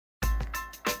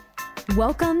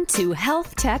Welcome to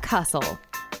HealthTech Hustle.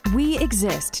 We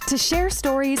exist to share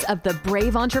stories of the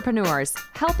brave entrepreneurs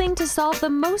helping to solve the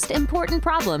most important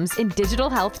problems in digital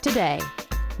health today.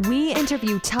 We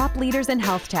interview top leaders in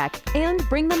health tech and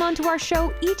bring them onto our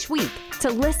show each week to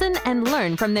listen and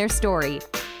learn from their story.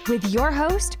 With your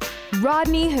host,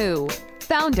 Rodney Hu,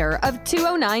 founder of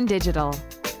 209 Digital.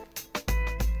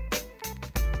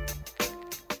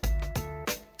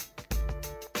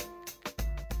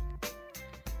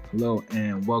 Hello,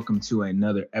 and welcome to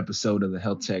another episode of the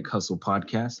HealthTech Hustle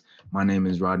podcast. My name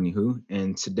is Rodney Hu,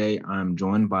 and today I'm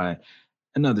joined by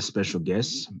another special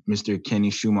guest, Mr. Kenny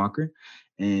Schumacher,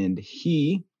 and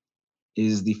he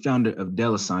is the founder of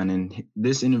Delesign. And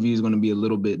this interview is going to be a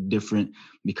little bit different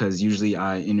because usually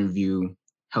I interview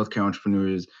healthcare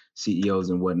entrepreneurs,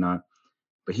 CEOs, and whatnot,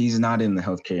 but he's not in the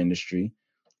healthcare industry.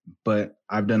 But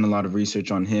I've done a lot of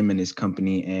research on him and his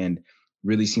company and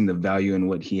really seen the value in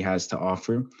what he has to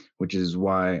offer, which is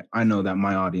why I know that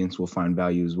my audience will find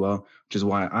value as well, which is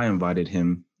why I invited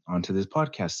him onto this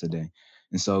podcast today.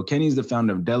 And so Kenny's the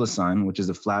founder of Delesign, which is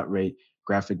a flat rate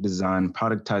graphic design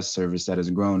productize service that has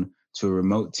grown to a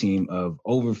remote team of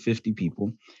over 50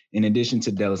 people. In addition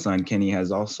to Delesign, Kenny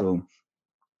has also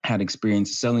had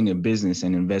experience selling a business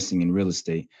and investing in real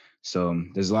estate. So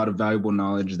there's a lot of valuable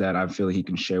knowledge that I feel he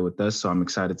can share with us. So I'm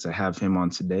excited to have him on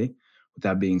today. With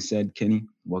that being said, Kenny,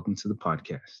 welcome to the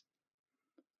podcast.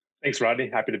 Thanks, Rodney.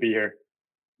 Happy to be here.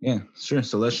 Yeah, sure.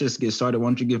 So let's just get started. Why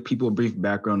don't you give people a brief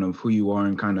background of who you are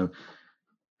and kind of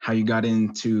how you got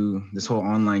into this whole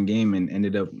online game and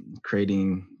ended up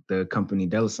creating the company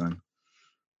Delesign?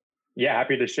 Yeah,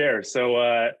 happy to share.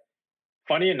 So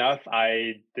funny enough,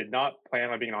 I did not plan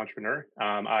on being an entrepreneur.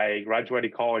 I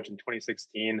graduated college in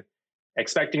 2016,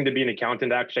 expecting to be an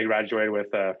accountant. Actually, I graduated with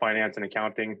finance and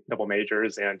accounting, double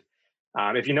majors. And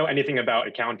if you know anything about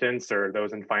accountants or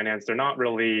those in finance, they're not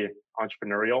really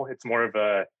entrepreneurial. It's more of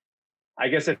a, I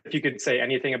guess if you could say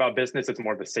anything about business, it's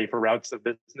more of the safer routes of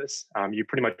business. You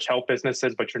pretty much help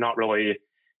businesses, but you're not really,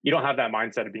 you don't have that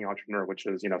mindset of being an entrepreneur, which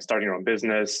is, starting your own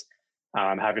business,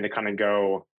 having to kind of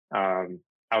go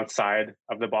outside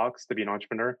of the box to be an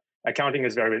entrepreneur. Accounting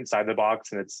is very inside the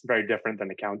box, and it's very different than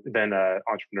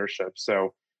entrepreneurship.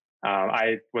 So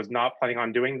I was not planning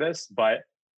on doing this, but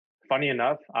funny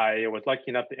enough, I was lucky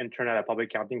enough to intern at a public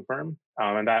accounting firm,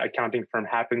 and that accounting firm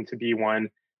happened to be one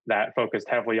that focused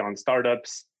heavily on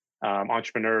startups,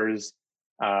 entrepreneurs,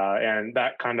 and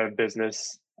that kind of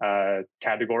business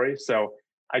category. So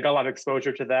I got a lot of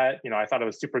exposure to that. I thought it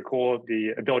was super cool.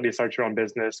 The ability to start your own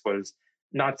business was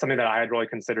not something that I had really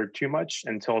considered too much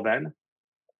until then.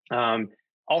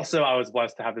 Also, I was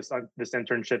blessed to have this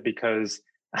internship because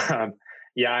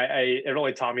it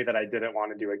really taught me that I didn't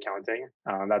want to do accounting.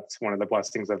 That's one of the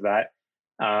blessings of that.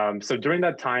 So during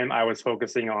that time, I was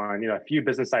focusing on, a few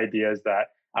business ideas that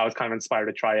I was kind of inspired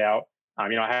to try out. I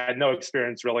had no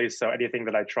experience really. So anything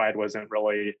that I tried wasn't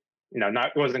really,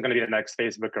 it wasn't going to be the next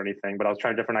Facebook or anything, but I was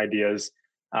trying different ideas.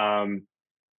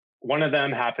 One of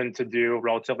them happened to do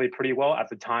relatively pretty well at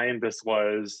the time. This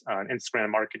was an Instagram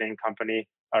marketing company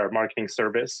or marketing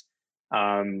service.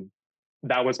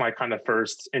 That was my kind of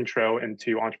first intro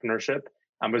into entrepreneurship.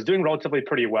 I was doing relatively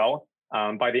pretty well.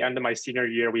 By the end of my senior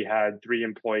year, we had 3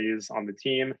 employees on the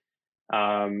team.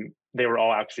 They were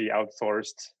all actually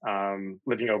outsourced,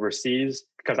 living overseas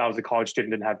because I was a college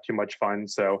student, didn't have too much fun.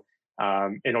 So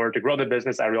in order to grow the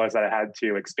business, I realized that I had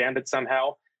to expand it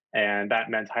somehow. And that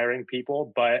meant hiring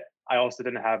people. But I also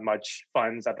didn't have much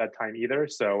funds at that time either.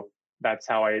 So that's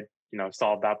how I,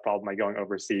 solved that problem by going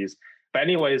overseas. But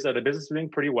anyways, the business was doing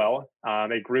pretty well.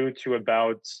 It grew to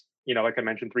about, like I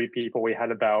mentioned, 3 people. We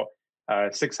had about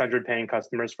 600 paying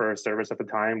customers for our service at the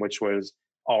time, which was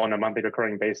all on a monthly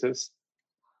recurring basis.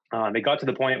 It got to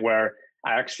the point where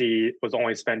I actually was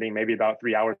only spending maybe about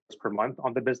 3 hours per month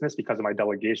on the business because of my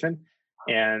delegation.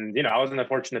 And, I was in a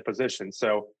fortunate position.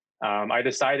 So I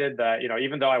decided that,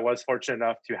 even though I was fortunate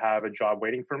enough to have a job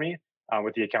waiting for me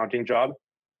with the accounting job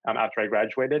after I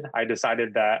graduated, I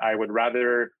decided that I would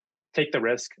rather take the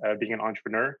risk of being an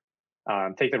entrepreneur,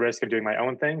 take the risk of doing my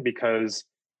own thing, because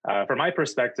from my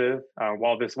perspective,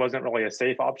 while this wasn't really a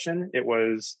safe option, it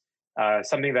was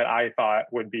something that I thought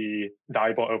would be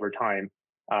valuable over time.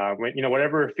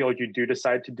 Whatever field you do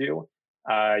decide to do,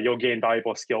 you'll gain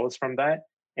valuable skills from that.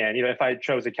 And if I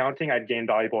chose accounting, I'd gain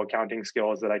valuable accounting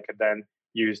skills that I could then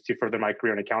use to further my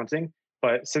career in accounting.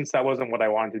 But since that wasn't what I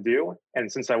wanted to do, and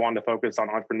since I wanted to focus on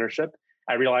entrepreneurship,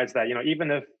 I realized that,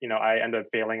 even if, I end up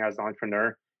failing as an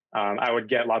entrepreneur, I would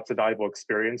get lots of valuable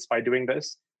experience by doing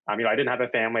this. I didn't have a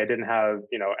family. I didn't have,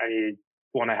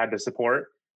 anyone I had to support.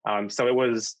 So it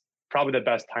was probably the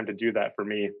best time to do that for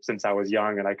me since I was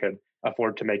young and I could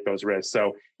afford to make those risks.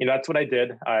 So, that's what I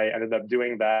did. I ended up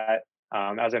doing that.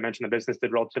 As I mentioned, the business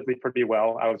did relatively pretty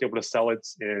well. I was able to sell it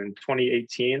in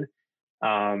 2018.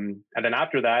 And then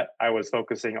after that, I was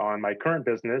focusing on my current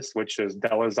business, which is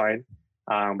Delesign.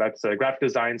 That's a graphic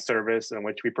design service in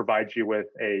which we provide you with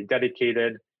a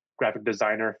dedicated graphic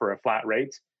designer for a flat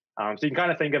rate. So you can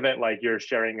kind of think of it like you're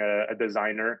sharing a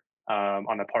designer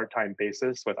on a part-time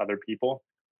basis with other people.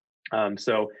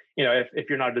 So, if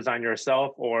you're not a designer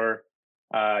yourself or,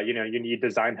 you need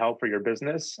design help for your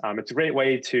business, it's a great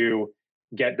way to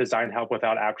get design help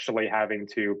without actually having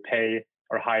to pay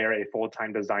or hire a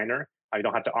full-time designer. You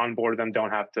don't have to onboard them,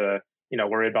 don't have to,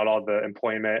 worry about all the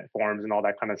employment forms and all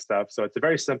that kind of stuff. So it's a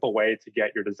very simple way to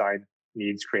get your design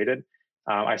needs created.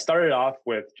 I started off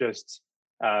with just,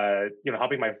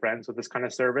 helping my friends with this kind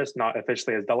of service, not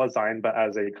officially as Delesign, but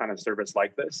as a kind of service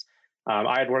like this.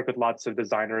 I had worked with lots of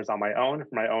designers on my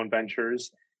own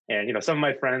ventures. And, some of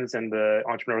my friends in the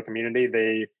entrepreneurial community,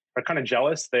 they are kind of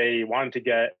jealous. They wanted to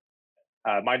get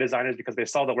my designers because they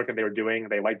saw the work that they were doing.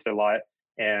 They liked it a lot.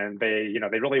 And they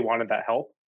really wanted that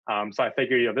help. So I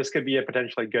figured, this could be a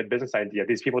potentially good business idea.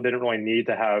 These people didn't really need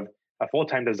to have a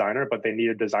full-time designer, but they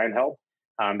needed design help.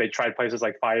 They tried places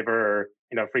like Fiverr or,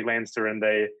 Freelancer, and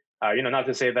they, not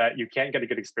to say that you can't get a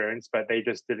good experience, but they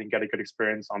just didn't get a good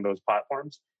experience on those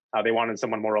platforms. They wanted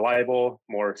someone more reliable,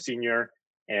 more senior.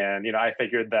 And, I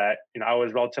figured that, I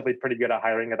was relatively pretty good at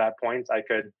hiring at that point. I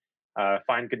could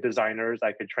find good designers.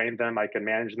 I could train them. I could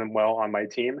manage them well on my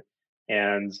team.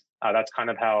 And that's kind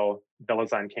of how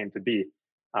Delesign came to be.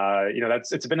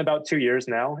 It's been about 2 years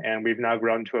now, and we've now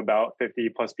grown to about 50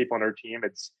 plus people on our team.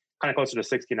 It's kind of closer to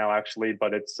 60 now, actually,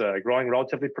 but it's growing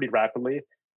relatively pretty rapidly.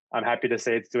 I'm happy to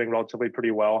say it's doing relatively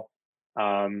pretty well.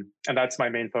 And that's my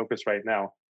main focus right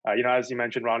now. As you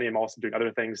mentioned, Ronnie, I'm also doing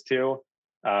other things too.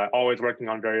 Always working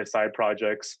on various side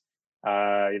projects,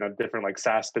 different like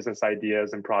SaaS business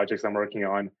ideas and projects I'm working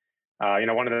on.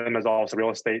 One of them is also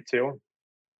real estate too.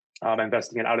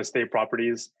 Investing in out-of-state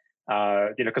properties,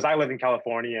 because I live in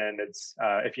California, and it's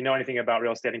if you know anything about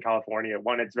real estate in California,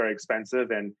 one, it's very expensive,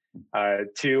 and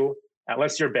two,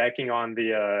 unless you're banking on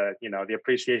the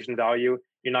appreciation value,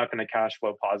 you're not going to cash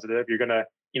flow positive. You're gonna,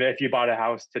 if you bought a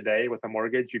house today with a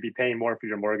mortgage, you'd be paying more for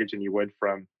your mortgage than you would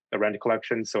from the rent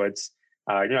collection. So it's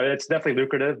it's definitely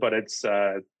lucrative, but it's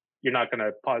you're not going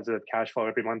to positive cash flow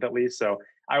every month at least. So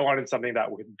I wanted something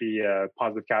that would be a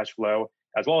positive cash flow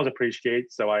as well as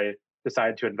appreciate. So I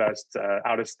decided to invest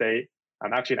out of state.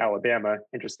 I'm actually in Alabama,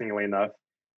 interestingly enough.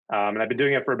 And I've been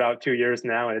doing it for about 2 years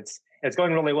now, and it's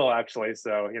going really well, actually.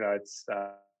 So, it's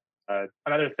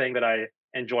another thing that I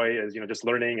enjoy is, just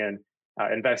learning and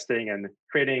investing and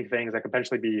creating things that could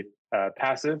potentially be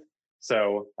passive.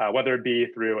 So whether it be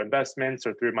through investments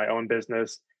or through my own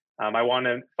business, I want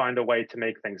to find a way to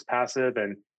make things passive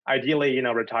and ideally,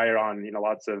 retire on,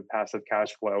 lots of passive cash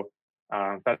flow.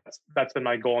 That's been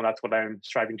my goal, and that's what I'm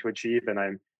striving to achieve. And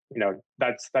I'm,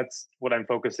 that's what I'm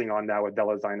focusing on now with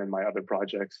Delesign and my other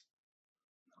projects.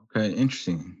 Okay,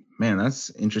 interesting. Man, that's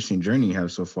an interesting journey you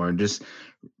have so far. Just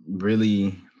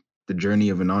really the journey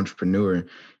of an entrepreneur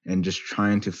and just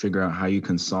trying to figure out how you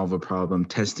can solve a problem,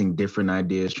 testing different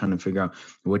ideas, trying to figure out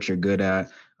what you're good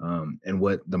at, and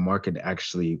what the market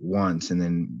actually wants, and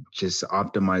then just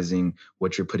optimizing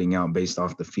what you're putting out based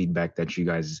off the feedback that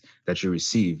you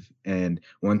receive. And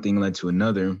one thing led to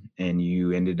another, and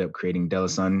you ended up creating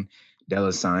Delesign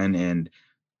and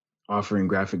offering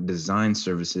graphic design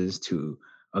services to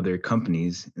other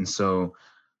companies. And so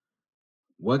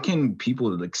what can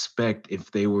people expect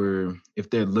if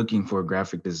they're looking for a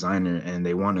graphic designer and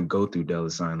they want to go through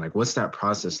Delesign? Like, what's that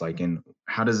process like, and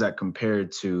how does that compare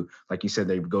to, like you said,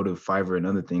 they go to Fiverr and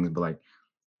other things, but like,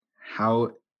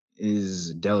 how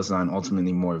is Delesign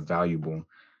ultimately more valuable?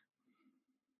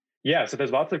 Yeah, so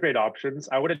there's lots of great options.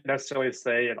 I wouldn't necessarily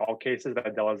say in all cases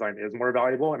that Delesign is more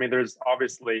valuable. I mean, there's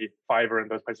obviously Fiverr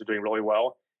and those places are doing really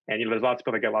well, and there's lots of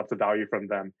people that get lots of value from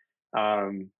them.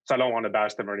 So I don't want to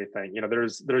bash them or anything.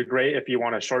 They're great if you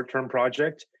want a short-term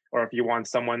project, or if you want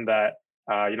someone that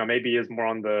maybe is more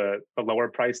on the lower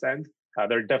price end.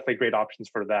 They're definitely great options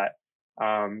for that.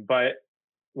 But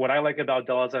what I like about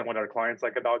Delesign, what our clients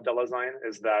like about Delesign,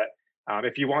 is that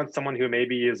if you want someone who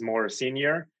maybe is more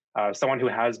senior, someone who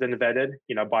has been vetted,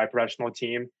 by a professional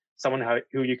team, someone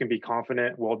who you can be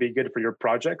confident will be good for your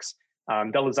projects,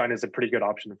 Delesign is a pretty good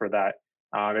option for that.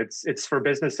 It's for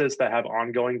businesses that have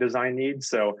ongoing design needs.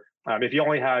 So if you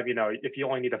only have, if you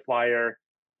only need a flyer,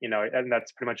 and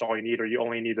that's pretty much all you need, or you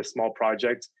only need a small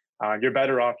project, you're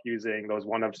better off using those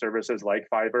one-off services like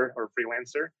Fiverr or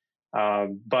Freelancer.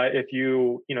 But if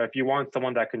you want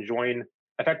someone that can join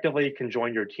effectively can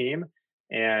join your team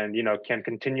and, can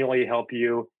continually help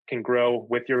you, can grow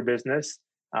with your business,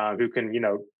 who can,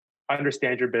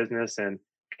 understand your business and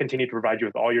continue to provide you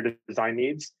with all your design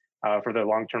needs for the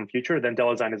long-term future, then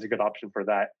Delesign is a good option for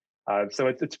that. So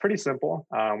it's pretty simple.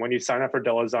 When you sign up for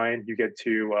Delesign, you get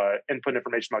to input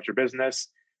information about your business,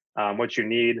 what you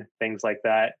need, things like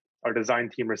that. Our design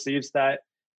team receives that.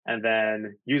 And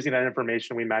then using that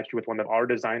information, we match you with one of our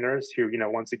designers who,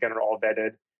 once again, are all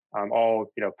vetted, all,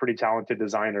 pretty talented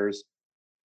designers.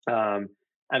 And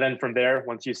then from there,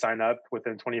 once you sign up,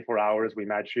 within 24 hours, we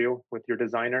match you with your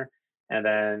designer, and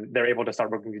then they're able to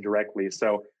start working with you directly.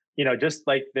 So, just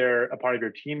like they're a part of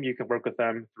your team, you can work with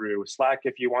them through Slack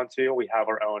if you want to. We have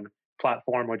our own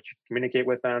platform which you communicate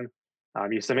with them.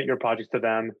 You submit your projects to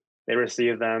them, they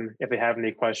receive them. If they have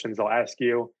any questions, they'll ask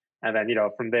you. And then,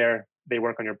 from there, they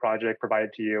work on your project, provide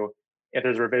it to you. If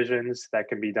there's revisions, that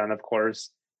can be done, of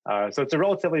course. So it's a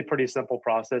relatively pretty simple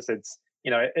process. It's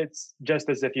just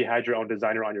as if you had your own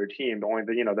designer on your team. The only,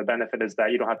 the benefit is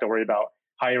that you don't have to worry about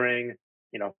hiring,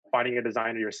 finding a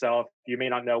designer yourself. You may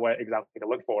not know what exactly to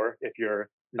look for if you're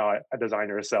not a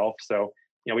designer yourself. So,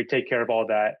 we take care of all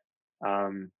that.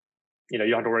 You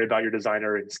don't have to worry about your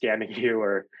designer scamming you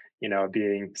or,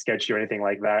 being sketchy or anything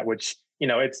like that, which,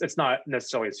 it's not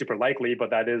necessarily super likely, but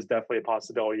that is definitely a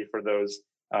possibility for those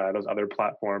other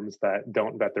platforms that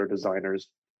don't vet their designers.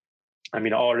 I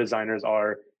mean, all our designers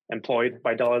are employed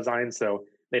by Delesign, so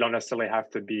they don't necessarily have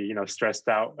to be, stressed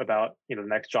out about, the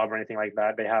next job or anything like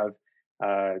that. They have,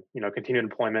 continued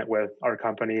employment with our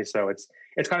company. So it's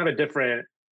kind of a different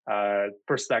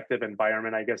perspective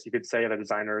environment, I guess you could say, the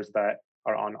designers that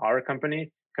are on our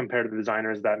company compared to the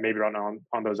designers that maybe are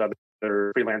on those other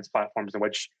freelance platforms in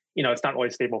which, it's not really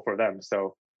stable for them.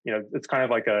 So, it's kind of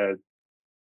like a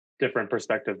different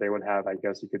perspective they would have, I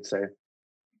guess you could say.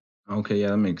 Okay, yeah,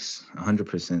 that makes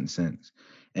 100% sense.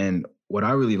 And what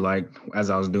I really liked as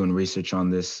I was doing research on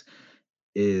this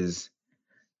is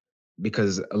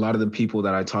because a lot of the people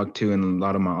that I talk to and a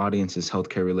lot of my audience is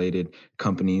healthcare related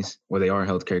companies, or they are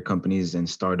healthcare companies and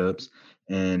startups.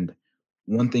 And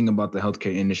one thing about the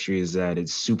healthcare industry is that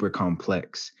it's super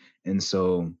complex. And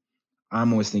so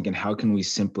I'm always thinking, how can we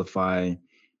simplify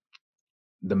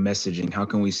the messaging? How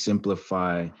can we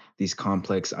simplify these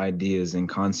complex ideas and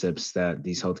concepts that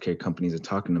these healthcare companies are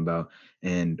talking about?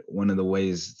 And one of the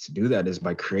ways to do that is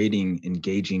by creating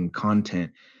engaging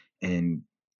content. And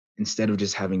instead of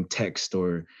just having text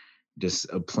or just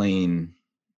a plain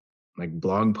like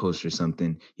blog post or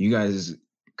something, you guys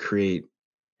create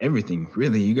everything,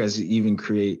 really. You guys even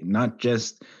create not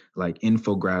just like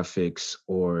infographics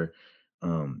or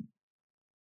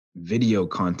video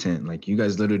content. Like you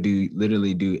guys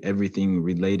literally do everything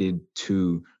related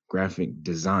to graphic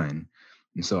design.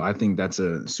 And so I think that's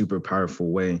a super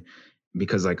powerful way,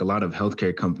 because like a lot of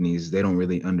healthcare companies, they don't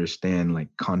really understand like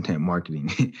content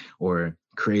marketing or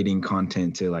creating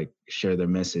content to like share their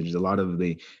message. A lot of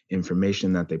the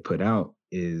information that they put out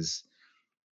is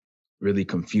really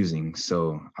confusing.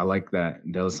 So I like that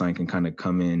Delesign can kind of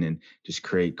come in and just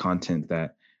create content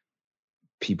that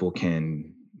people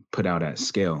can put out at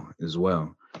scale as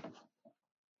well.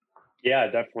 Yeah,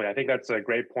 definitely. I think that's a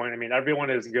great point. I mean, everyone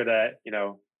is good at,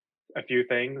 a few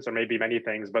things or maybe many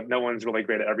things, but no one's really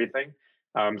great at everything.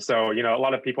 So, a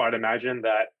lot of people I'd imagine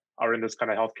that are in this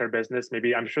kind of healthcare business,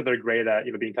 maybe I'm sure they're great at,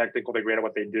 being technical, they're great at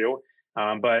what they do,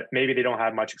 but maybe they don't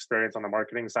have much experience on the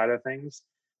marketing side of things.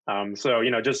 So,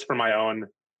 just for my own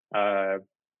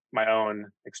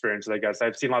experiences, I guess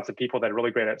I've seen lots of people that are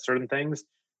really great at certain things.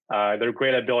 They're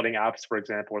great at building apps, for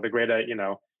example, or they're great at,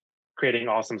 creating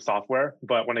awesome software.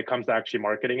 But when it comes to actually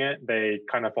marketing it, they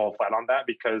kind of fall flat on that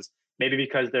because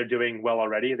they're doing well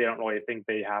already, they don't really think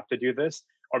they have to do this,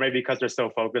 or maybe because they're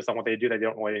so focused on what they do, they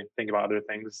don't really think about other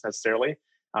things necessarily.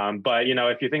 But,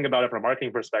 if you think about it from a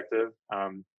marketing perspective,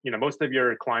 most of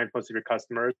your clients, most of your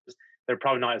customers, they're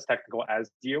probably not as technical as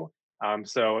you.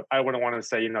 So I wouldn't want to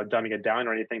say, dumbing it down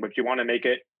or anything, but you want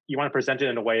to present it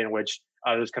in a way in which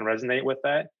others can resonate with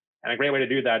that. And a great way to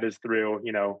do that is through,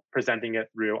 presenting it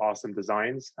through awesome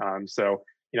designs. So,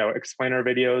 explainer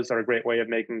videos are a great way of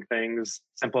making things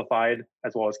simplified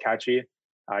as well as catchy.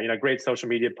 Great social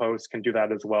media posts can do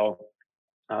that as well.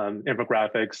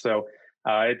 Infographics. So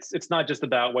it's not just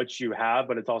about what you have,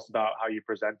 but it's also about how you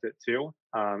present it too.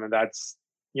 And that's,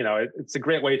 it's a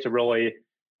great way to really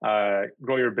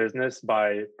grow your business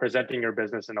by presenting your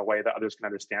business in a way that others can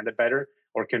understand it better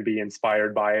or can be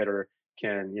inspired by it or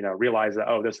can, realize that,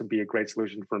 oh, this would be a great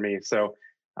solution for me. So,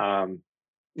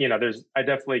 I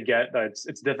definitely get that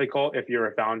it's difficult if you're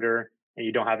a founder and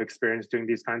you don't have experience doing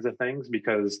these kinds of things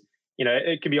because,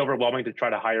 it can be overwhelming to try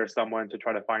to hire someone, to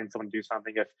try to find someone to do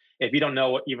something. If you don't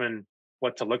know even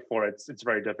what to look for, it's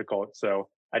very difficult. So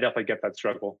I definitely get that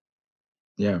struggle.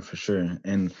 Yeah, for sure.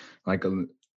 And like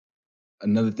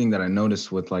another thing that I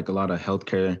noticed with like a lot of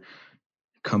healthcare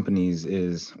companies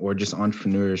is, or just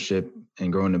entrepreneurship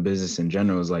and growing a business in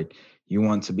general, is like you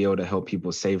want to be able to help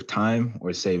people save time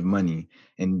or save money,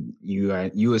 and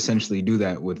you essentially do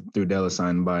that through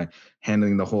Delesign by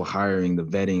handling the whole hiring, the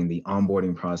vetting, the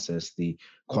onboarding process, the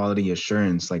quality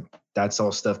assurance. Like that's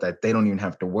all stuff that they don't even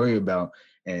have to worry about,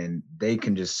 and they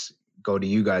can just go to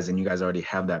you guys, and you guys already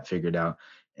have that figured out,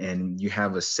 and you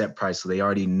have a set price, so they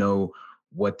already know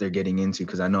what they're getting into.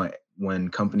 Because I know when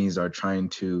companies are trying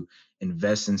to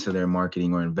invest into their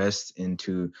marketing or invest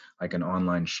into like an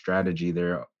online strategy,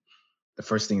 the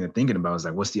first thing they're thinking about is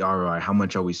like, what's the ROI? How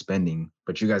much are we spending?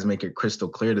 But you guys make it crystal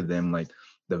clear to them, like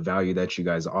the value that you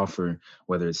guys offer,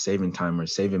 whether it's saving time or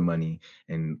saving money,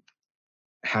 and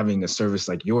having a service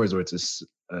like yours where it's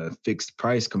a fixed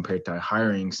price compared to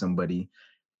hiring somebody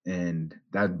and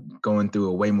that going through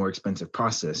a way more expensive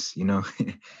process,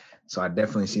 So I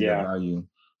definitely see the Yeah. value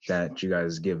that you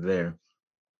guys give there.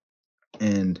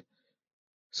 And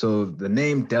so the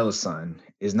name Delesign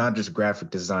is not just graphic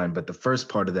design, but the first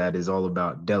part of that is all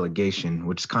about delegation,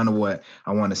 which is kind of what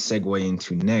I want to segue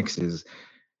into next, is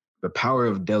the power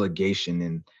of delegation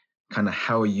and kind of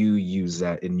how you use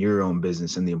that in your own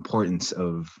business and the importance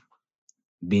of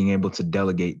being able to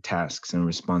delegate tasks and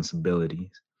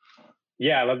responsibilities.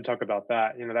 Yeah, I love to talk about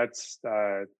that. That's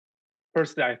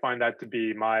personally, I find that to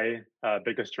be my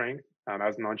biggest strength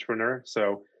as an entrepreneur.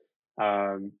 So,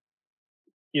 um,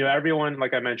 everyone,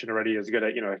 like I mentioned already, is good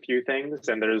at, a few things.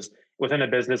 And within a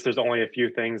business, there's only a few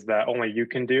things that only you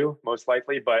can do, most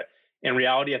likely. But in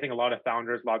reality, I think a lot of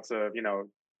founders, lots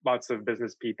of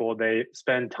business people, they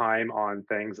spend time on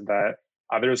things that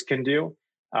others can do.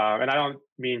 And I don't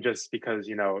mean just because,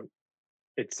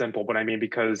 it's simple, but I mean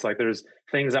because like there's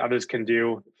things that others can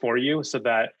do for you so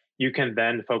that you can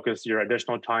then focus your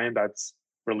additional time that's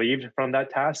relieved from that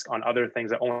task on other things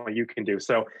that only you can do.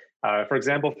 So for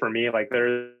example, for me, like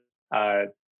there's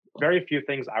very few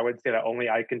things I would say that only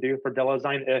I can do for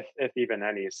Delesign, if even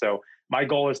any. So my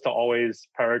goal is to always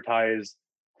prioritize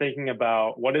thinking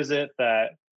about what is it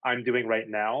that I'm doing right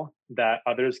now that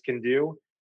others can do,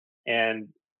 and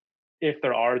if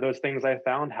there are those things I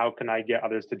found, how can I get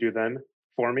others to do them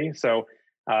for me? So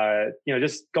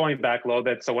just going back a little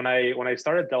bit. So when I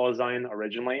started Delesign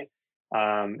originally,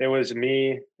 it was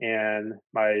me and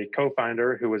my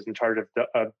co-founder who was in charge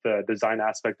of the design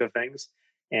aspect of things.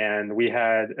 And we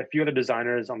had a few other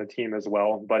designers on the team as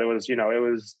well, but it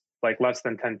was like less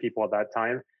than 10 people at that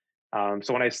time.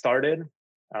 So when I started,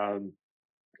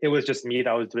 it was just me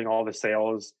that was doing all the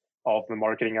sales, all of the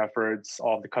marketing efforts,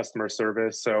 all of the customer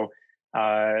service. So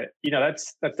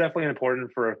that's definitely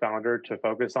important for a founder to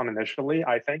focus on initially,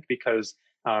 I think, because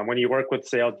when you work with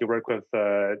sales, you work with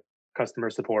customer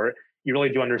support, you really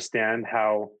do understand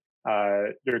how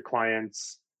your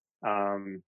clients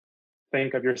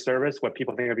think of your service, what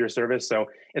people think of your service. So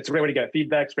it's a great way to get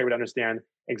feedback. It's a great way to understand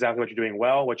exactly what you're doing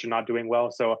well, what you're not doing well.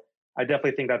 So I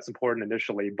definitely think that's important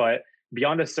initially. But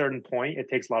beyond a certain point, it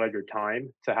takes a lot of your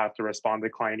time to have to respond to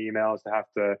client emails, to have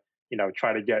to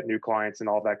try to get new clients and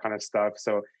all that kind of stuff.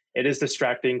 So it is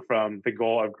distracting from the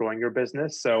goal of growing your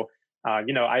business. So,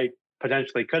 I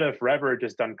potentially could have forever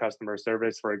just done customer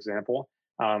service, for example.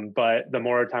 But the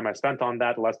more time I spent on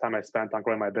that, the less time I spent on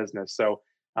growing my business. So,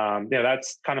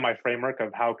 that's kind of my framework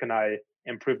of how can I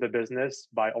improve the business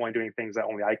by only doing things that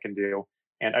only I can do,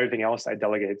 and everything else I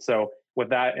delegate. So with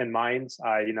that in mind,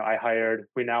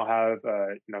 we now have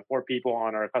 4 people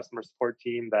on our customer support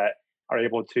team that are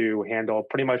able to handle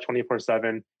pretty much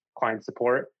 24/7 client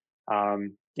support.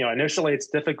 Initially it's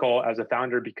difficult as a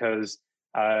founder because,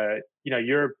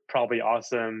 you're probably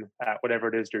awesome at whatever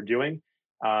it is you're doing.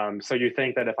 So you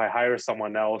think that if I hire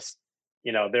someone else,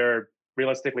 they're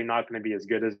realistically not going to be as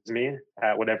good as me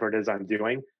at whatever it is I'm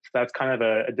doing. So that's kind of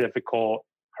a difficult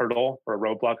hurdle or a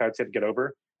roadblock, I'd say, to get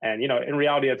over. And, in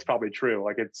reality, it's probably true.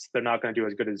 Like they're not going to do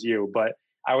as good as you, but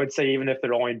I would say even if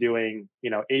they're only doing,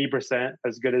 80%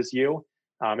 as good as you,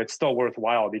 it's still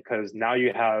worthwhile because now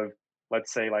you have,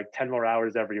 let's say, like 10 more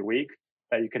hours every week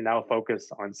that you can now focus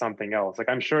on something else. Like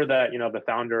I'm sure that, the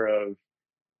founder of,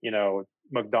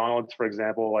 McDonald's, for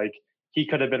example, like he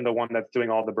could have been the one that's doing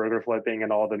all the burger flipping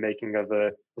and all the making of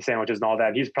the sandwiches and all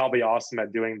that. He's probably awesome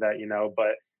at doing that,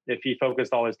 but if he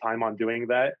focused all his time on doing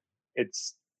that,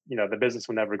 it's, the business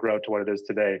will never grow to what it is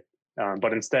today.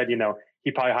 But instead,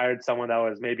 he probably hired someone that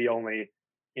was maybe only,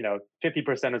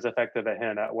 50% as effective at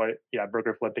him at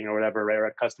burger flipping or whatever, right? Or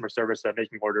at customer service or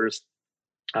making orders.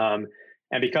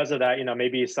 And because of that,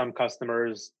 maybe some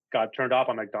customers got turned off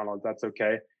on McDonald's. That's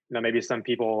okay. Maybe some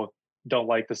people don't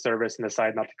like the service and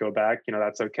decide not to go back.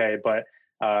 That's okay. But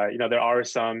there are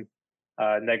some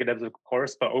negatives, of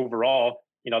course. But overall,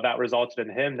 that resulted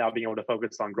in him now being able to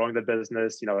focus on growing the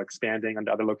business, expanding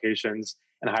into other locations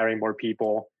and hiring more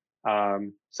people.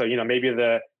 So maybe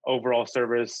the overall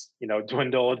service,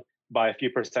 dwindled by a few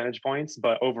percentage points,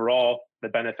 but overall the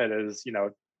benefit is,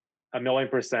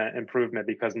 1,000,000% improvement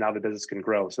because now the business can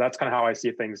grow. So that's kind of how I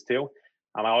see things too.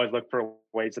 I always look for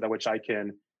ways that which I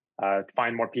can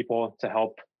find more people to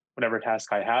help whatever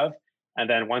task I have. And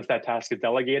then once that task is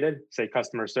delegated, say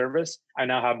customer service, I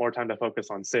now have more time to focus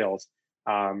on sales.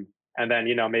 And then,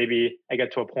 maybe I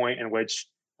get to a point in which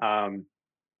the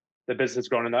business has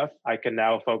grown enough, I can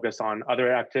now focus on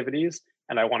other activities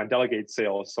and I want to delegate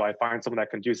sales. So I find someone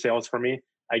that can do sales for me.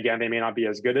 Again, they may not be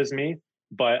as good as me,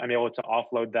 but I'm able to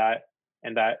offload that,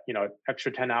 and that,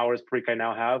 extra 10 hours per week I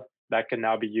now have, that can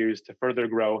now be used to further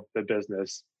grow the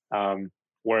business.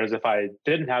 Whereas if I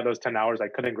didn't have those 10 hours, I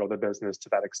couldn't grow the business to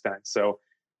that extent. So,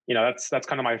 that's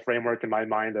kind of my framework in my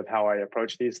mind of how I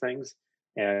approach these things.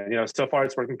 And, so far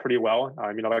it's working pretty well.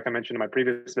 Like I mentioned in my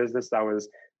previous business, I was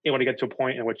able to get to a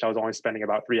point in which I was only spending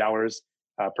about 3 hours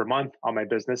per month on my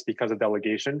business because of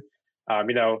delegation.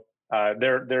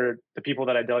 They're the people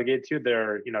that I delegate to,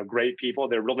 they're, great people.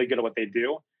 They're really good at what they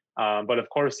do. But of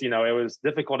course, it was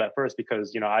difficult at first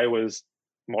because, I was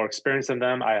more experienced than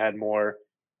them. I had more,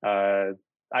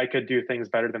 I could do things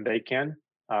better than they can.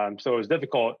 So it was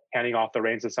difficult handing off the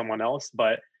reins to someone else,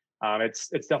 but it's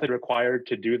definitely required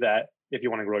to do that if you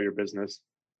want to grow your business.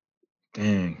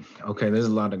 Dang. Okay, there's a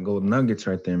lot of gold nuggets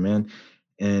right there, man.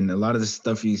 And a lot of the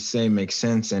stuff you say makes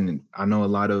sense. And I know a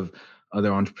lot of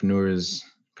other entrepreneurs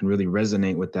can really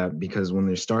resonate with that because when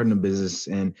they're starting a business,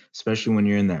 and especially when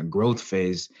you're in that growth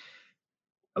phase,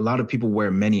 a lot of people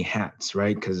wear many hats,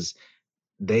 right? Because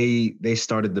they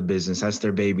started the business. That's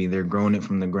their baby. They're growing it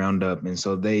from the ground up. And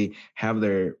so they have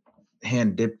their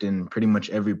hand dipped in pretty much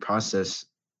every process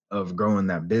of growing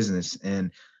that business.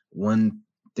 And one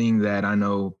thing that I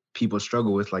know people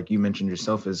struggle with, like you mentioned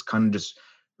yourself, is kind of just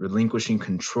relinquishing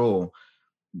control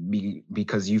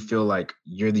because you feel like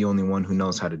you're the only one who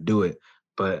knows how to do it.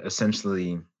 But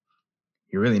essentially,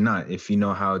 you're really not. If you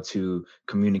know how to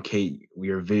communicate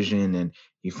your vision and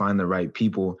you find the right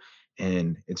people,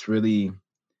 and it's really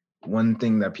one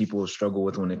thing that people struggle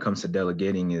with when it comes to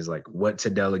delegating is like what to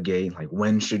delegate, like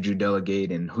when should you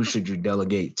delegate and who should you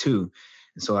delegate to?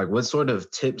 And so like what sort of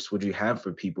tips would you have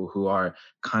for people who are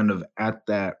kind of at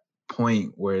that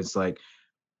point where it's like,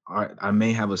 I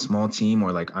may have a small team,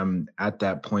 or like I'm at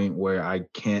that point where I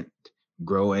can't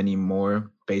grow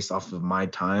anymore based off of my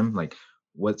time? Like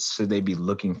what should they be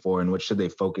looking for and what should they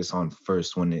focus on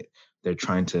first when they're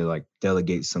trying to like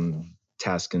delegate some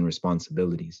tasks and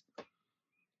responsibilities?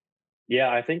 Yeah,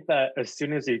 I think that as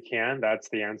soon as you can, that's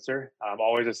the answer.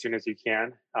 Always as soon as you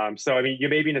can. So, you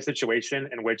may be in a situation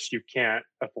in which you can't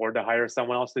afford to hire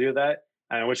someone else to do that,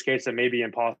 and in which case it may be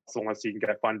impossible unless you can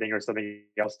get funding or something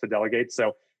else to delegate.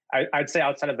 So I'd say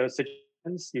outside of those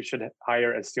situations, you should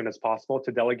hire as soon as possible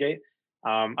to delegate.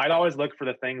 I'd always look for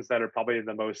the things that are probably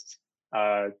the most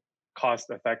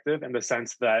cost effective in the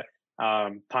sense that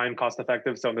time cost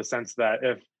effective. So in the sense that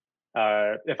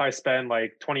if I spend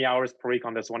like 20 hours per week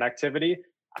on this one activity,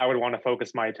 I would want to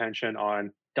focus my attention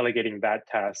on delegating that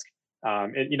task.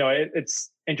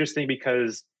 It's interesting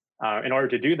because in order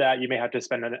to do that, you may have to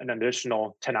spend an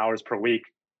additional 10 hours per week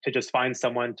to just find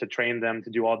someone to train them to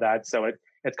do all that. So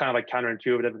it's kind of like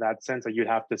counterintuitive in that sense that you'd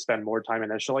have to spend more time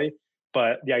initially.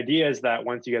 But the idea is that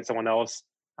once you get someone else,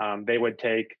 they would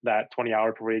take that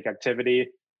 20-hour per week activity,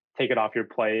 take it off your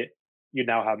plate. You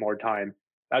now have more time.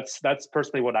 That's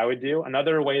personally what I would do.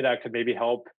 Another way that could maybe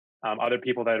help other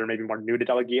people that are maybe more new to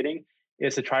delegating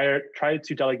is to try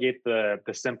to delegate the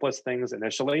simplest things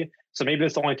initially. So maybe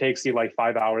this only takes you like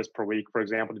 5 hours per week, for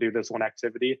example, to do this one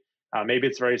activity. Maybe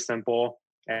it's very simple,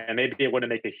 and maybe it wouldn't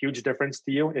make a huge difference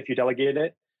to you if you delegate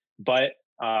it, but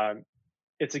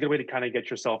it's a good way to kind of get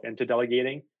yourself into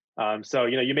delegating. So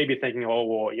you may be thinking, oh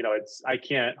well, I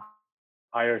can't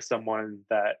hire someone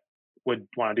that would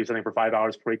want to do something for 5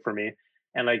 hours per week for me.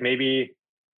 And like maybe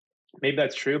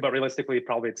that's true, but realistically,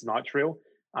 probably it's not true.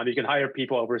 You can hire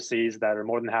people overseas that are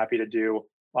more than happy to do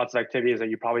lots of activities that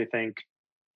you probably think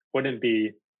wouldn't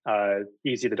be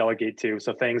easy to delegate to.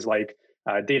 So things like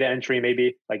data entry,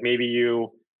 maybe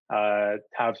you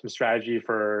have some strategy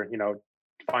for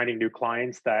finding new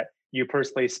clients that you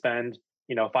personally spend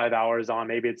 5 hours on.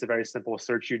 Maybe it's a very simple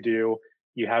search you do.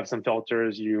 You have some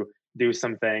filters, you do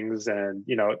some things, and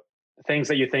things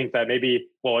that you think that maybe,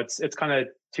 well, it's kind of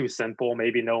too simple.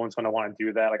 Maybe no one's going to want to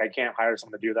do that. Like I can't hire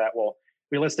someone to do that. Well,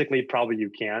 realistically, probably you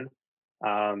can.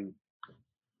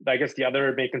 I guess the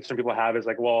other main concern people have is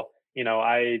like, well,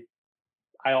 I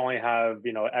only have,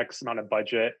 X amount of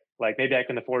budget. Like maybe I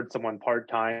can afford someone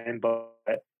part-time, but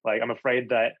like I'm afraid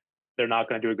that they're not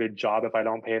going to do a good job if I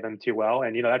don't pay them too well.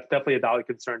 And, that's definitely a valid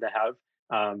concern to have.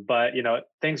 But,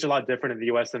 things are a lot different in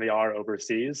the US than they are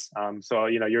overseas. So,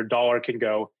 your dollar can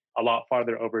go a lot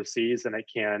farther overseas than it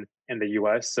can in the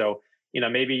US. So,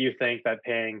 maybe you think that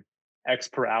paying X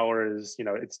per hour is,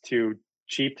 it's too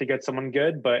cheap to get someone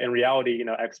good. But in reality,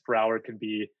 X per hour could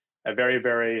be a very,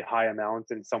 very high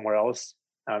amount in somewhere else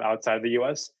outside of the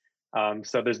US.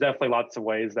 So there's definitely lots of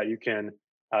ways that you can,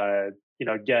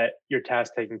 get your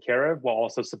task taken care of while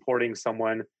also supporting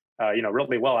someone,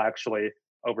 really well actually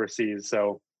overseas.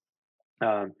 So,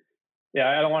 yeah,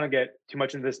 I don't want to get too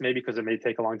much into this maybe because it may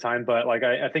take a long time, but like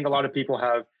I think a lot of people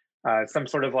have some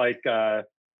sort of like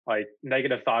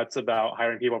negative thoughts about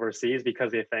hiring people overseas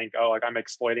because they think, oh, like I'm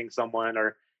exploiting someone,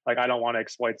 or like I don't want to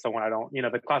exploit someone. I don't,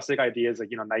 the classic idea is like,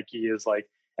 Nike is like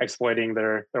exploiting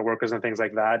their workers and things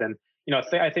like that. And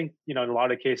I think in a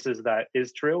lot of cases that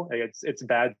is true. Like, it's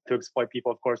bad to exploit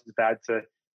people. Of course, it's bad to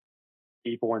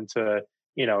people and to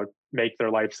make their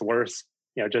lives worse.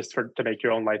 Just to make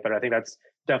your own life better. I think that's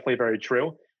definitely very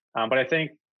true. But I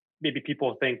think maybe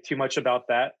people think too much about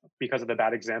that because of the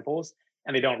bad examples,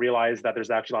 and they don't realize that there's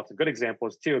actually lots of good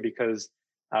examples too. Because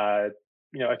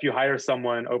if you hire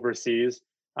someone overseas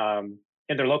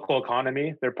in their local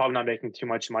economy, they're probably not making too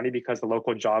much money because the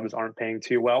local jobs aren't paying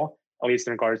too well, at least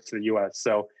in regards to the US.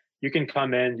 So you can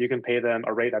come in, you can pay them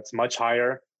a rate that's much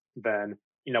higher than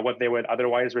what they would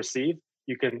otherwise receive.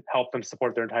 You can help them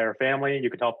support their entire family. You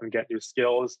can help them get new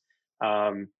skills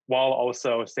while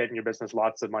also saving your business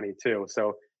lots of money too.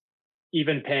 So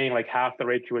even paying like half the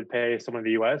rate you would pay someone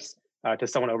in the US to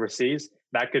someone overseas,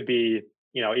 that could be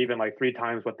even like 3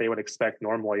 times what they would expect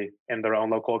normally in their own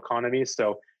local economy.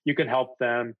 So you can help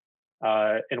them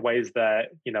in ways that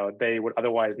they would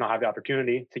otherwise not have the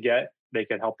opportunity to get. They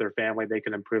can help their family. They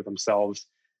can improve themselves.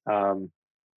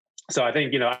 So I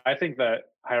think that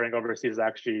hiring overseas is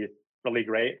actually really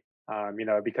great.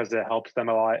 Because it helps them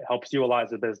a lot, helps you a lot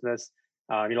as a business.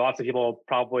 Lots of people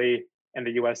probably in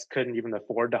the US couldn't even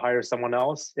afford to hire someone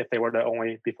else if they were to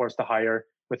only be forced to hire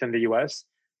within the US.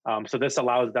 So this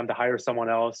allows them to hire someone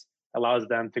else, allows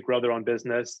them to grow their own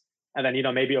business. And then,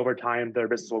 maybe over time, their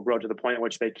business will grow to the point in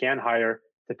which they can hire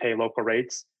to pay local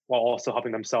rates while also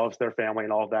helping themselves, their family,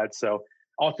 and all of that. So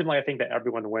ultimately, I think that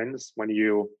everyone wins when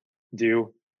you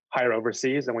do hire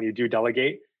overseas and when you do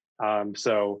delegate.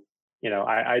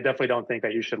 I definitely don't think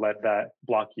that you should let that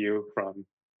block you from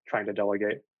trying to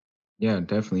delegate. Yeah,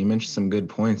 definitely. You mentioned some good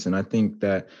points. And I think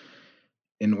that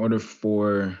in order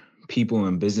for people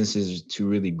and businesses to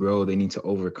really grow, they need to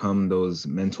overcome those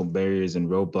mental barriers and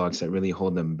roadblocks that really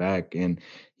hold them back. And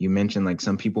you mentioned like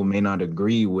some people may not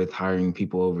agree with hiring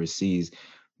people overseas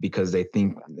because they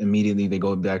think immediately they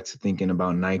go back to thinking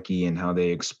about Nike and how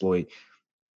they exploit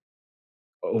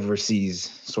overseas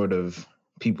sort of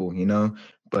people,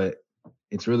 but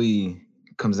it's really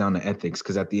comes down to ethics,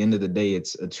 because at the end of the day,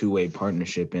 it's a two-way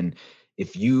partnership. And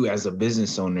if you as a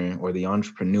business owner or the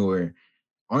entrepreneur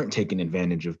aren't taking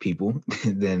advantage of people,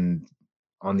 then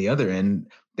on the other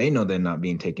end, they know they're not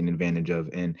being taken advantage of.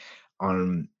 And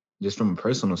on just from a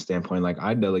personal standpoint, like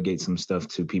I delegate some stuff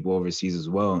to people overseas as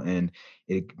well. And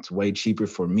it's way cheaper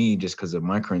for me just because of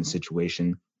my current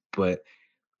situation. But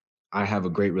I have a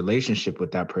great relationship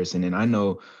with that person. And I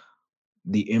know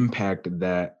the impact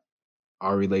that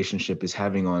our relationship is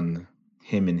having on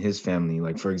him and his family.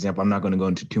 Like, for example, I'm not going to go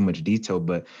into too much detail,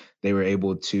 but they were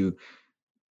able to,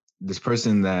 this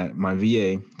person that my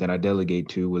VA that I delegate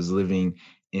to was living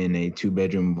in a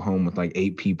 2-bedroom home with like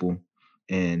 8 people.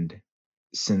 And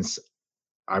since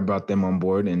I brought them on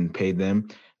board and paid them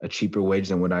a cheaper wage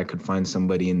than what I could find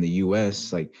somebody in the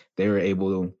US, like they were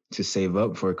able to save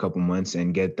up for a couple months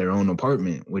and get their own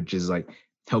apartment, which is like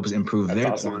helps improve That's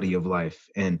their awesome. quality of life.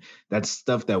 And that's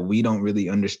stuff that we don't really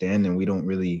understand, and we don't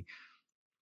really,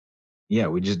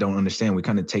 we just don't understand. We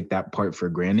kind of take that part for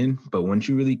granted. But once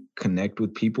you really connect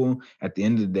with people, at the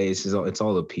end of the day, it's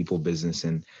all a people business.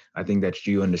 And I think that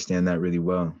you understand that really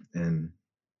well. And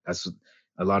that's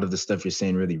a lot of the stuff you're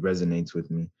saying really resonates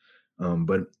with me.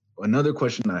 But another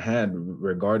question I had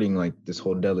regarding like this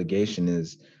whole delegation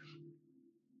is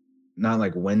not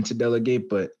like when to delegate,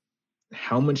 but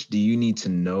how much do you need to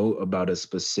know about a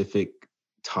specific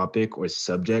topic or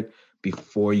subject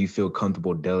before you feel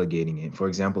comfortable delegating it? For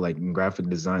example, like in graphic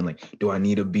design, like, do I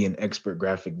need to be an expert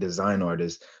graphic design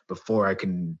artist before I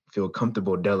can feel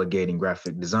comfortable delegating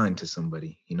graphic design to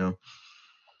somebody, you know?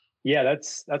 Yeah,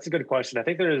 that's a good question. I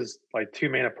think there's like two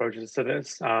main approaches to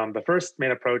this. The first main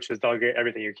approach is delegate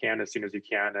everything you can as soon as you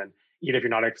can, and even if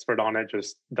you're not expert on it,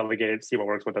 just delegate it, see what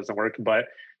works, what doesn't work. But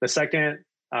the second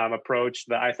approach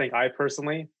that I think I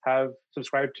personally have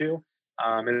subscribed to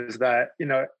is that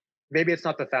maybe it's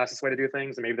not the fastest way to do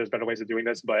things, and maybe there's better ways of doing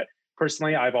this. But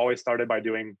personally, I've always started by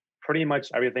doing pretty much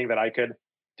everything that I could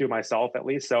do myself, at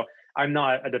least. So I'm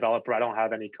not a developer. I don't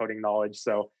have any coding knowledge,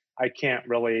 so I can't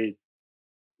really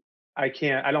I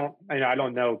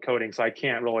don't know coding, so I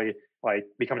can't really like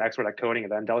become an expert at coding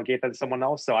and then delegate that to someone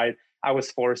else. So I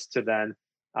was forced to then,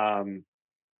 find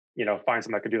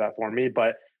someone that could do that for me.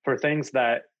 But for things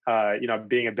that,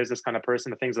 being a business kind of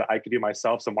person, the things that I could do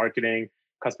myself, so marketing,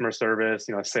 customer service,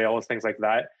 sales, things like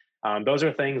that. Those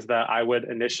are things that I would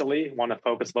initially want to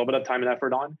focus a little bit of time and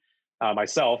effort on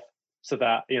myself, so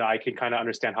that, I can kind of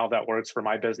understand how that works for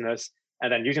my business.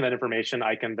 And then using that information,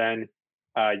 I can then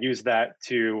use that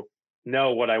to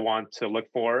know what I want to look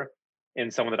for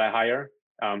in someone that I hire.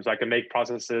 So I can make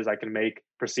processes, I can make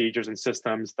procedures and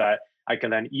systems that I can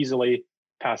then easily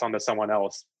pass on to someone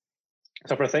else.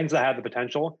 So for things that have the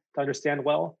potential to understand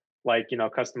well, like,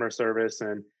 customer service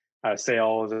and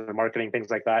sales and marketing,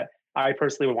 things like that, I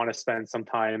personally would want to spend some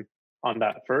time on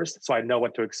that first, so I know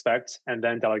what to expect and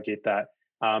then delegate that.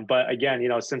 But again,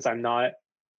 since I'm not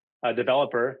a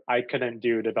developer, I couldn't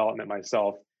do development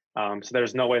myself. So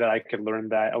there's no way that I could learn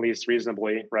that, at least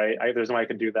reasonably, right? There's no way I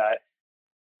could do that.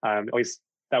 At least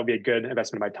that would be a good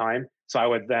investment of my time. So I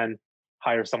would then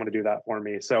hire someone to do that for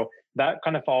me. So that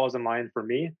kind of falls in line for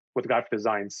me with graphic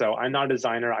design. So I'm not a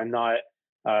designer. I'm not,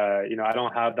 I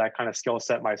don't have that kind of skill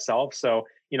set myself. So,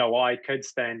 while I could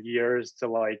spend years to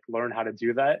like learn how to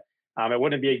do that, it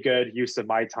wouldn't be a good use of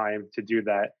my time to do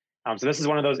that. So this is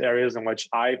one of those areas in which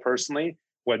I personally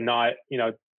would not,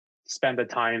 spend the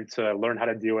time to learn how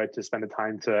to do it, to spend the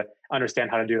time to understand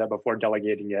how to do that before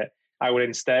delegating it. I would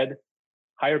instead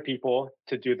hire people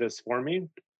to do this for me.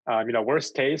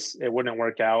 Worst case, it wouldn't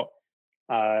work out.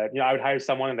 I would hire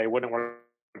someone and they wouldn't work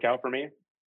out for me.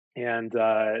 And,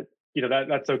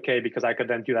 that's okay, because I could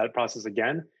then do that process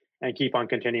again and keep on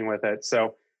continuing with it.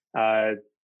 So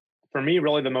for me,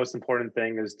 really the most important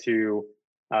thing is to,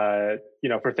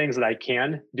 for things that I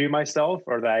can do myself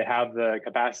or that I have the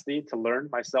capacity to learn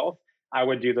myself, I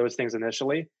would do those things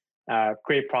initially,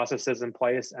 create processes in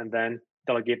place, and then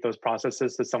delegate those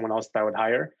processes to someone else that I would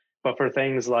hire. But for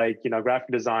things like,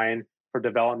 graphic design, for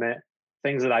development,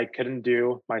 things that I couldn't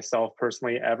do myself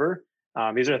personally ever,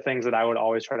 these are things that I would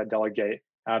always try to delegate.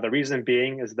 The reason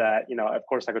being is that, of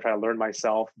course I could try to learn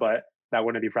myself, but that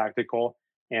wouldn't be practical.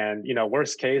 And,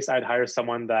 worst case, I'd hire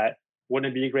someone that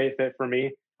wouldn't be a great fit for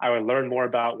me. I would learn more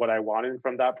about what I wanted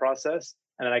from that process,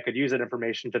 and then I could use that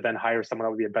information to then hire someone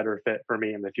that would be a better fit for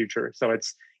me in the future. So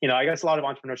it's, I guess a lot of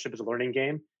entrepreneurship is a learning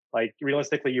game. Like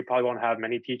realistically, you probably won't have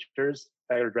many teachers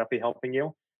that are directly helping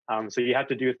you. So you have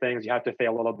to do things, you have to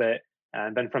fail a little bit,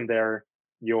 and then from there,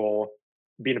 you'll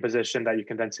be in a position that you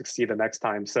can then succeed the next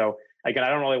time. So again, I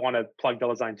don't really want to plug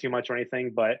Delesign too much or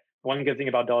anything, but one good thing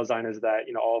about Delesign is that,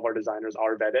 all of our designers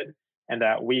are vetted and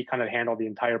that we kind of handle the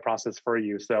entire process for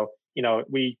you. So,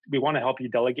 we want to help you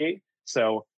delegate.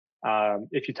 So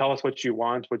if you tell us what you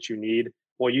want, what you need,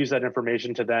 we'll use that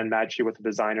information to then match you with a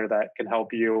designer that can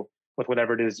help you with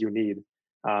whatever it is you need.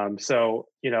 So,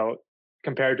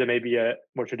 compared to maybe a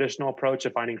more traditional approach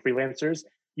of finding freelancers,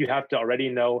 you have to already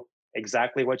know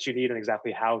exactly what you need and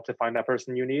exactly how to find that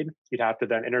person you need. You'd have to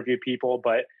then interview people.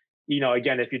 But,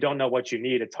 again, if you don't know what you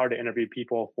need, it's hard to interview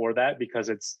people for that, because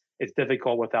it's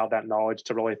difficult without that knowledge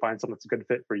to really find someone that's a good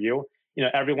fit for you.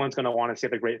 Everyone's going to want to see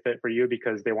the great fit for you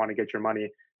because they want to get your money.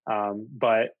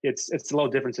 But it's a little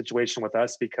different situation with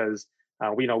us, because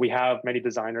we have many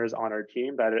designers on our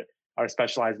team that are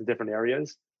specialized in different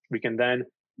areas. We can then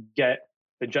get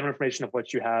the general information of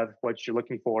what you have, what you're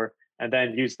looking for, and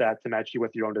then use that to match you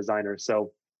with your own designer.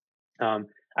 So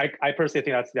I personally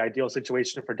think that's the ideal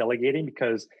situation for delegating,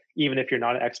 because even if you're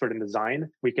not an expert in design,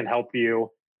 we can help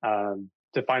you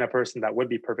to find a person that would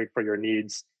be perfect for your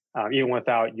needs, even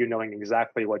without you knowing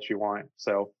exactly what you want.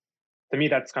 So to me,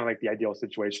 that's kind of like the ideal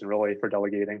situation really for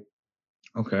delegating.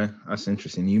 Okay, that's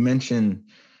interesting. You mentioned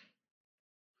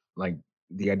like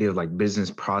the idea of like business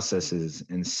processes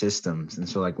and systems. And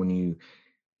so like when you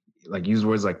like use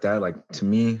words like that, like to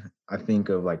me, I think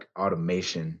of like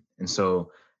automation. And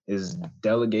so is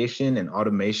delegation and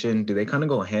automation, do they kind of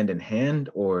go hand in hand,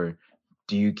 or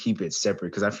do you keep it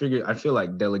separate? Because I feel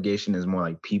like delegation is more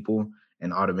like people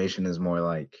and automation is more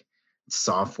like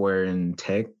software and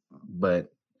tech,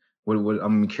 but what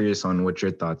I'm curious on what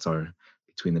your thoughts are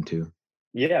between the two.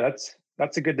 Yeah,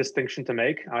 that's a good distinction to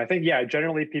make. I think, yeah,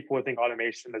 generally people would think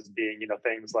automation as being,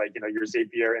 things like, your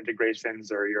Zapier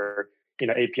integrations or your,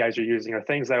 APIs you're using, or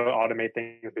things that would automate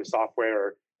things through software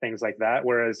or things like that.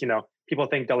 Whereas, people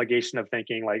think delegation of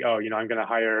thinking like, oh, I'm going to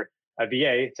hire a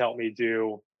VA to help me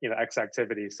do, X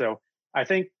activity. So I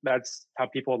think that's how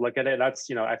people look at it. That's,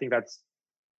 I think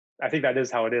that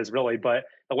is how it is really. But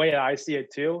the way I see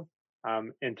it too,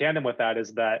 in tandem with that,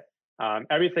 is that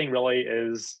everything really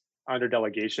is under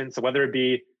delegation. So whether it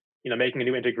be, making a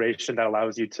new integration that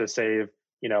allows you to save,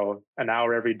 an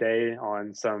hour every day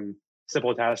on some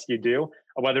simple task you do,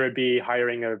 or whether it be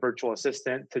hiring a virtual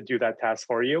assistant to do that task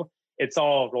for you, it's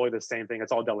all really the same thing.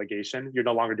 It's all delegation. You're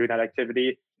no longer doing that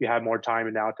activity. You have more time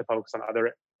and now to focus on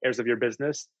other areas of your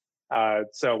business.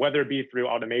 So whether it be through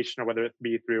automation or whether it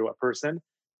be through a person,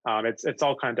 it's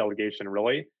all kind of delegation,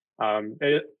 really.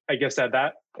 I guess at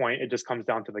that point, it just comes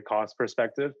down to the cost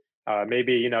perspective.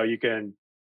 Maybe you can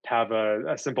have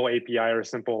a simple API or a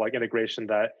simple like integration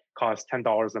that costs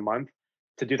 $10 a month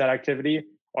to do that activity,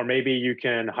 or maybe you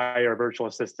can hire a virtual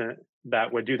assistant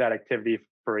that would do that activity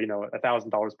for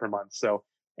 $1,000 per month. So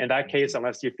in that case,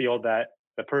 unless you feel that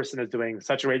the person is doing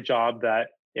such a great job that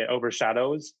it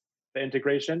overshadows the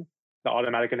integration, the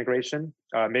automatic integration,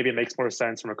 maybe it makes more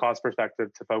sense from a cost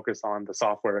perspective to focus on the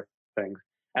software thing.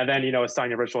 And then, assign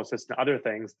your virtual assistant other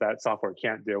things that software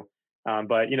can't do.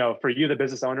 But, for you, the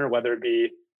business owner, whether it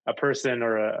be a person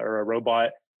or a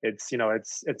robot,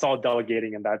 it's all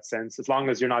delegating in that sense. As long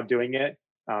as you're not doing it,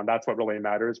 that's what really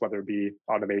matters, whether it be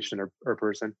automation or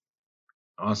person.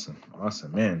 Awesome,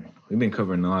 man. We've been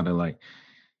covering a lot of like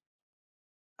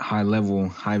high level,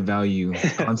 high value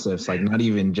concepts, like not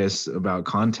even just about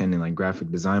content and like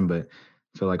graphic design, but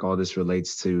I feel like all this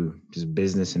relates to just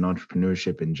business and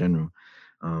entrepreneurship in general.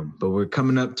 But we're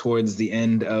coming up towards the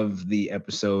end of the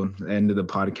episode, the end of the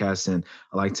podcast, and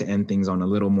I like to end things on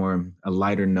a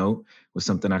lighter note with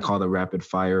something I call the rapid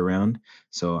fire round.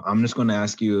 So I'm just going to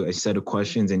ask you a set of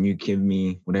questions and you give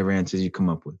me whatever answers you come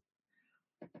up with.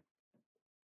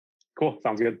 Cool.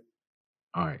 Sounds good.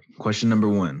 All right. Question number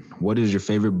 1. What is your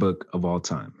favorite book of all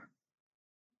time?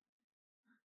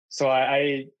 So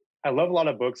I love a lot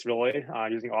of books, really,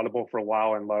 using Audible for a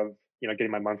while and love, getting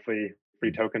my monthly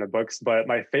free token of books. But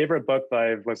my favorite book that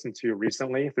I've listened to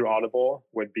recently through Audible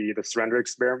would be The Surrender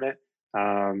Experiment.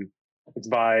 It's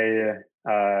by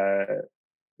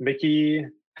Mickey,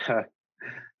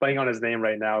 playing on his name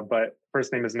right now, but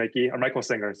first name is Mickey, or Michael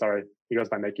Singer, sorry. He goes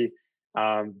by Mickey.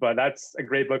 But that's a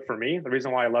great book for me. The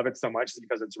reason why I love it so much is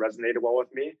because it's resonated well with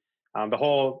me. The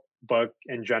whole book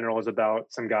in general is about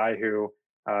some guy who,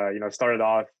 started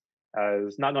off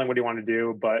as not knowing what he wanted to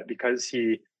do, but because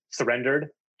he surrendered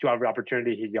to every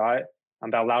opportunity he got,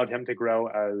 that allowed him to grow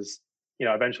as,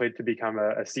 eventually to become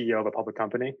a CEO of a public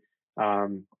company.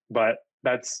 But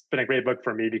that's been a great book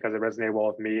for me because it resonated well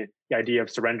with me. The idea of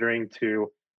surrendering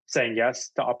to saying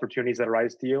yes to opportunities that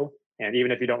arise to you. And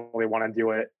even if you don't really want to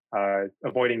do it,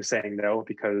 avoiding saying no,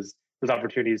 because those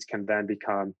opportunities can then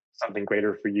become something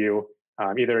greater for you,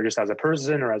 either just as a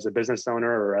person or as a business owner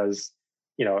or as,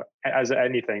 as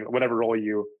anything, whatever role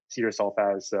you see yourself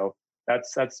as. So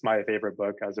that's my favorite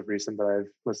book as of recent that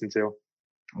I've listened to.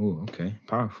 Oh, okay.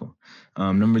 Powerful.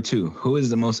 Number 2, who is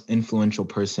the most influential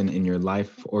person in your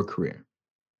life or career?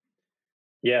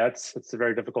 Yeah, it's a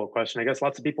very difficult question. I guess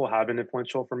lots of people have been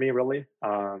influential for me, really.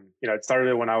 It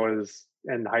started when I was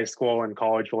in high school and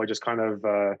college, really just kind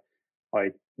of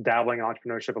like dabbling in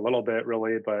entrepreneurship a little bit,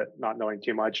 really, but not knowing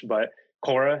too much. But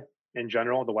Quora in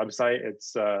general, the website,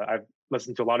 I've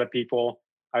listened to a lot of people.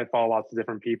 I follow lots of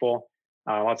different people,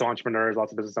 lots of entrepreneurs,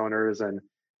 lots of business owners. And,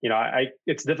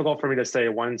 it's difficult for me to say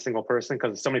one single person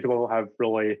because so many people have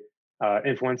really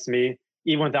influenced me,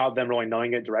 even without them really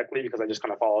knowing it directly, because I just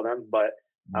kind of follow them. But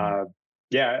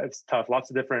yeah, it's tough.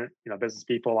 Lots of different, business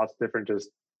people, lots of different just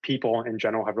people in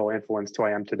general have really influenced who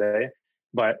I am today.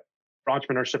 But for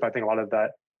entrepreneurship, I think a lot of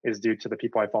that is due to the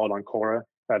people I followed on Quora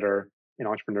that are in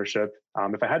entrepreneurship.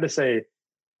 If I had to say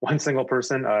one single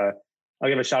person, I'll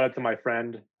give a shout out to my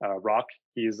friend, Rock.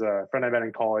 He's a friend I met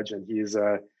in college and he's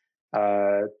a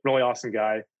really awesome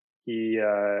guy. He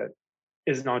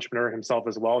is an entrepreneur himself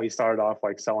as well. He started off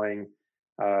like selling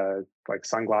like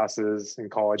sunglasses in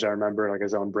college. I remember, like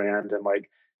his own brand. And like,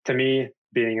 to me,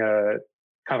 being a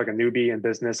kind of like a newbie in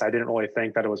business, I didn't really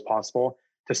think that it was possible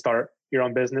to start your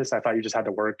own business. I thought you just had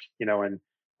to work, and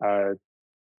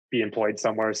be employed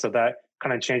somewhere. So that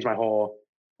kind of changed my whole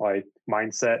like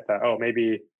mindset that, oh,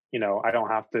 maybe, I don't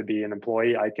have to be an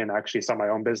employee. I can actually start my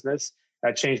own business.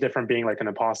 That changed it from being like an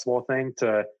impossible thing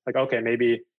to like, okay,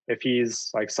 maybe if he's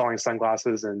like selling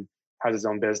sunglasses and has his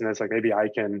own business, like maybe I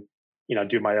can,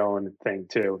 do my own thing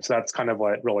too. So that's kind of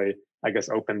what really, I guess,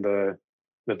 opened the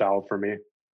valve for me.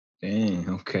 Dang,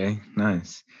 okay,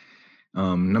 nice.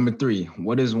 Number 3,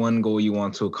 what is one goal you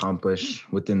want to accomplish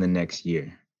within the next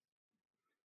year?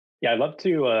 Yeah, I'd love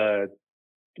to,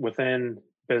 within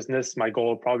business, my goal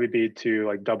would probably be to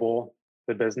like double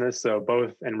the business. So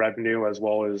both in revenue as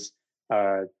well as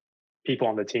people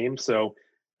on the team. So,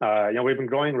 we've been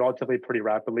growing relatively pretty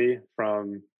rapidly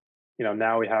from,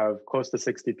 now we have close to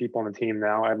 60 people on the team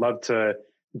now. I'd love to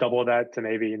double that to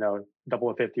maybe, double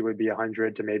of 50 would be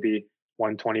 100 to maybe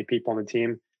 120 people on the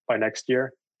team by next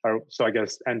year. Or so I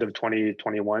guess end of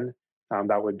 2021,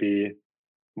 that would be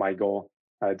my goal.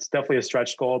 It's definitely a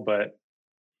stretch goal, but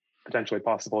potentially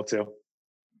possible too.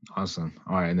 Awesome.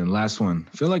 All right. And then last one.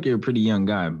 I feel like you're a pretty young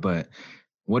guy, but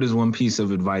what is one piece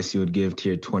of advice you would give to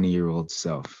your 20-year-old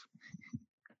self?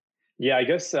 Yeah, I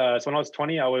guess so when I was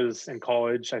 20, I was in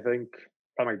college, I think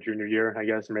probably my junior year, I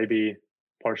guess, or maybe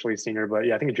partially senior, but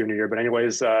yeah, I think junior year. But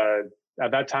anyways, at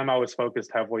that time I was focused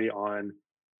heavily on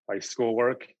like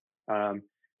schoolwork.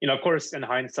 Of course, in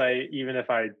hindsight, even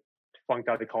if I flunked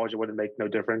out of college, it wouldn't make no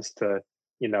difference to,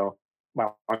 my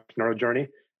entrepreneurial journey.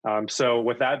 So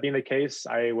with that being the case,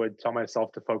 I would tell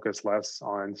myself to focus less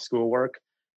on schoolwork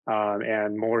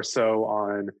and more so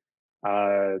on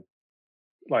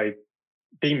like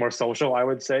being more social, I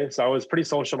would say. So I was pretty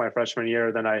social my freshman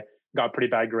year. Then I got pretty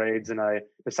bad grades and I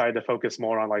decided to focus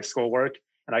more on like schoolwork.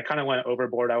 And I kind of went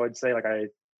overboard, I would say. Like I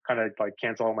kind of like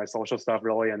canceled all my social stuff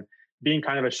really. And being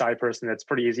kind of a shy person, it's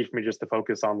pretty easy for me just to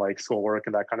focus on like schoolwork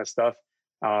and that kind of stuff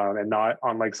and not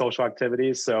on like social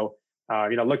activities. So,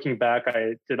 looking back,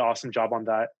 I did an awesome job on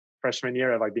that freshman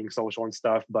year of like being social and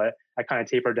stuff, but I kind of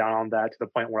tapered down on that to the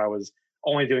point where I was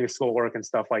only doing schoolwork and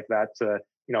stuff like that to,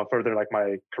 further like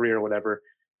my career or whatever.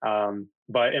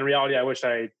 But in reality, I wish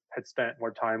I had spent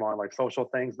more time on like social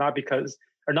things, not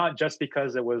just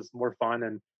because it was more fun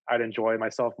and I'd enjoy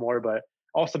myself more, but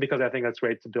also because I think that's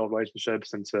great to build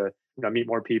relationships and to, meet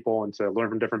more people and to learn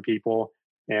from different people.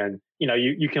 And,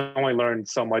 you can only learn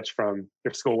so much from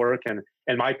your schoolwork. And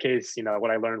in my case,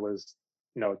 what I learned was,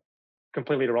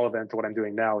 completely irrelevant to what I'm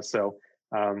doing now. So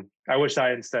I wish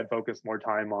I instead focused more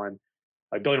time on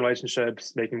like building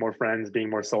relationships, making more friends, being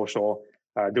more social,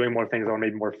 doing more things that are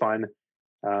maybe more fun.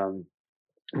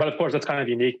 But of course, that's kind of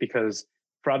unique because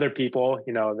for other people,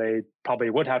 they probably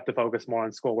would have to focus more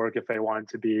on schoolwork if they wanted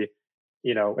to be,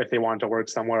 if they wanted to work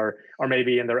somewhere or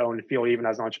maybe in their own field, even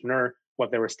as an entrepreneur, what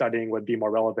they were studying would be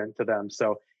more relevant to them.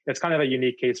 So it's kind of a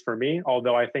unique case for me,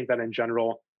 although I think that in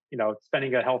general,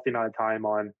 spending a healthy amount of time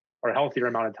on or a healthier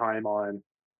amount of time on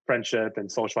friendship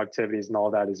and social activities and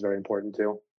all that is very important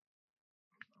too.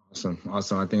 Awesome.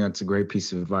 I think that's a great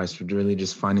piece of advice for really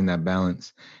just finding that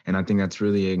balance. And I think that's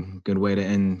really a good way to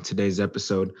end today's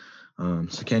episode.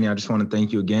 So Kenny, I just want to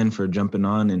thank you again for jumping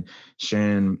on and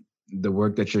sharing the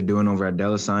work that you're doing over at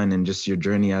Delesign and just your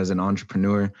journey as an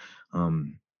entrepreneur.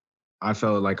 I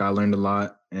felt like I learned a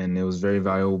lot and it was very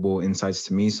valuable insights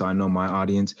to me. So I know my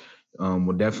audience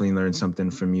will definitely learn something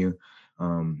from you.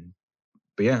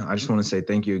 But yeah, I just want to say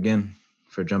thank you again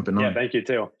for jumping on. Yeah, thank you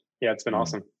too. Yeah, it's been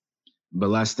awesome. But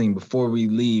last thing, before we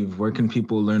leave, where can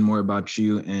people learn more about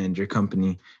you and your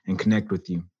company and connect with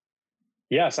you?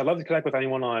 Yes, I'd love to connect with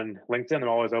anyone on LinkedIn. I'm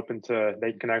always open to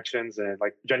make connections and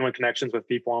like genuine connections with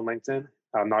people on LinkedIn.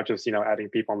 Not just, adding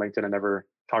people on LinkedIn and never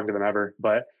talking to them ever,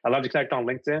 but I'd love to connect on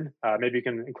LinkedIn. Maybe you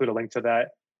can include a link to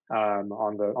that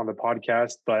on the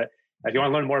podcast. But if you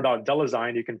want to learn more about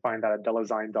Delesign, you can find that at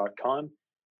delesign.com.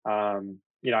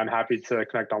 I'm happy to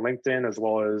connect on LinkedIn as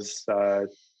well as,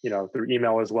 through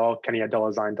email as well,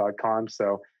 kenny@delesign.com.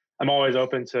 So I'm always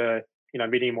open to,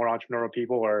 meeting more entrepreneurial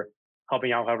people or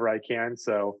helping out however I can.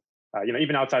 So,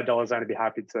 even outside Delesign, I'd be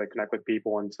happy to connect with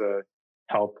people and to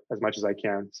help as much as I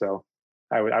can. So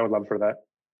I would love for that.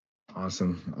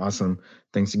 Awesome.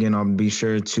 Thanks again. I'll be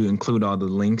sure to include all the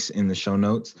links in the show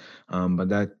notes. But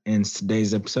that ends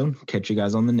today's episode. Catch you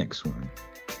guys on the next one.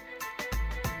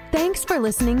 Thanks for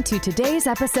listening to today's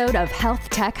episode of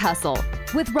HealthTech Hustle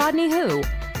with Rodney Hu,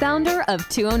 founder of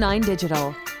 209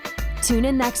 Digital. Tune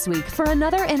in next week for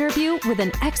another interview with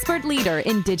an expert leader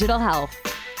in digital health.